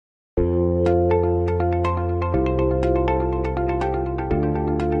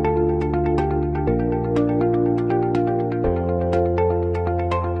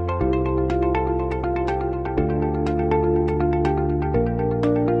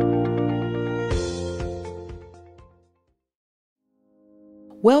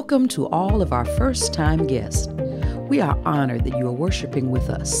Welcome to all of our first-time guests. We are honored that you are worshiping with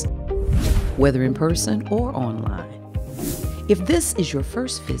us, whether in person or online. If this is your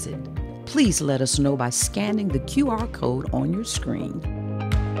first visit, please let us know by scanning the QR code on your screen.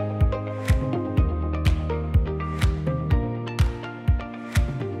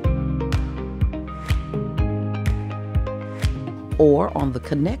 Or on the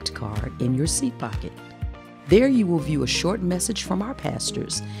Connect card in your seat pocket. There you will view a short message from our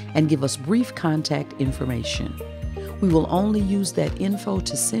pastors and give us brief contact information. We will only use that info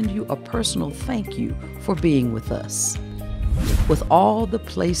to send you a personal thank you for being with us. With all the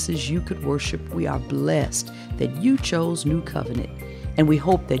places you could worship, we are blessed that you chose New Covenant, and we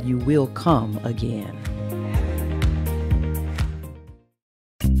hope that you will come again.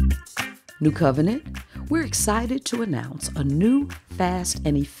 New Covenant, we're excited to announce a new, fast,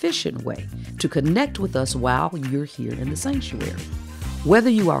 and efficient way to connect with us while you're here in the sanctuary. Whether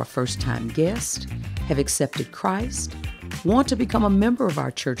you are a first-time guest, have accepted Christ, want to become a member of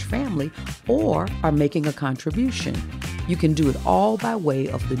our church family, or are making a contribution, you can do it all by way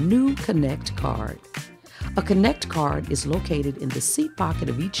of the new Connect card. A Connect card is located in the seat pocket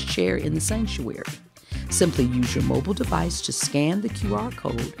of each chair in the sanctuary. Simply use your mobile device to scan the QR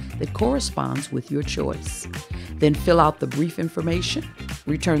code that corresponds with your choice. Then fill out the brief information,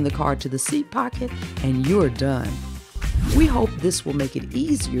 return the card to the seat pocket, and you're done. We hope this will make it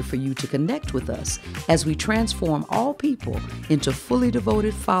easier for you to connect with us as we transform all people into fully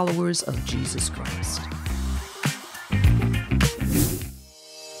devoted followers of Jesus Christ.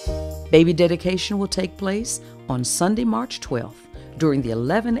 Baby dedication will take place on Sunday, March 12th. During the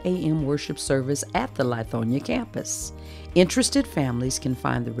 11 a.m. worship service at the Lithonia campus. Interested families can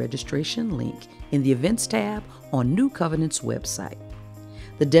find the registration link in the Events tab on New Covenant's website.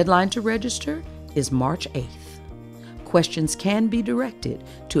 The deadline to register is March 8th. Questions can be directed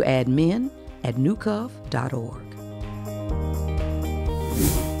to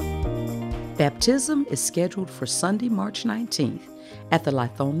admin@newcov.org. Baptism is scheduled for Sunday, March 19th at the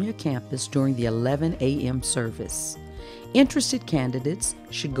Lithonia campus during the 11 a.m. service. Interested candidates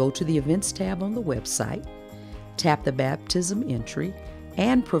should go to the Events tab on the website, tap the baptism entry,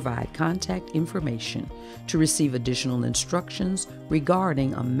 and provide contact information to receive additional instructions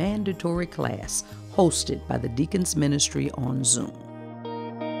regarding a mandatory class hosted by the Deacons Ministry on Zoom.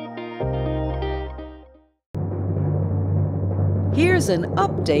 Here's an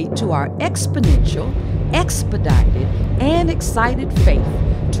update to our exponential, expedited, and excited faith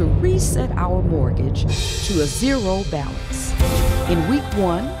to reset our mortgage to a zero balance. In week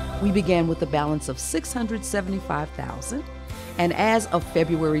 1, we began with a balance of $675,000, and as of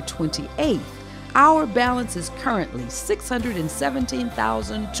February 28th, our balance is currently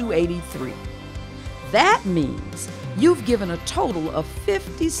 $617,283. That means you've given a total of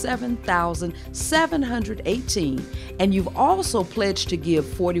 $57,718, and you've also pledged to give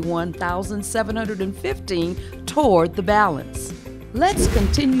 $41,715 toward the balance. Let's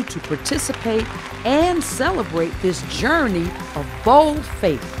continue to participate and celebrate this journey of bold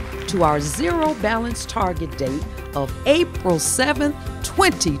faith to our zero balance target date of April 7th,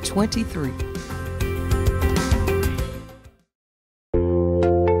 2023.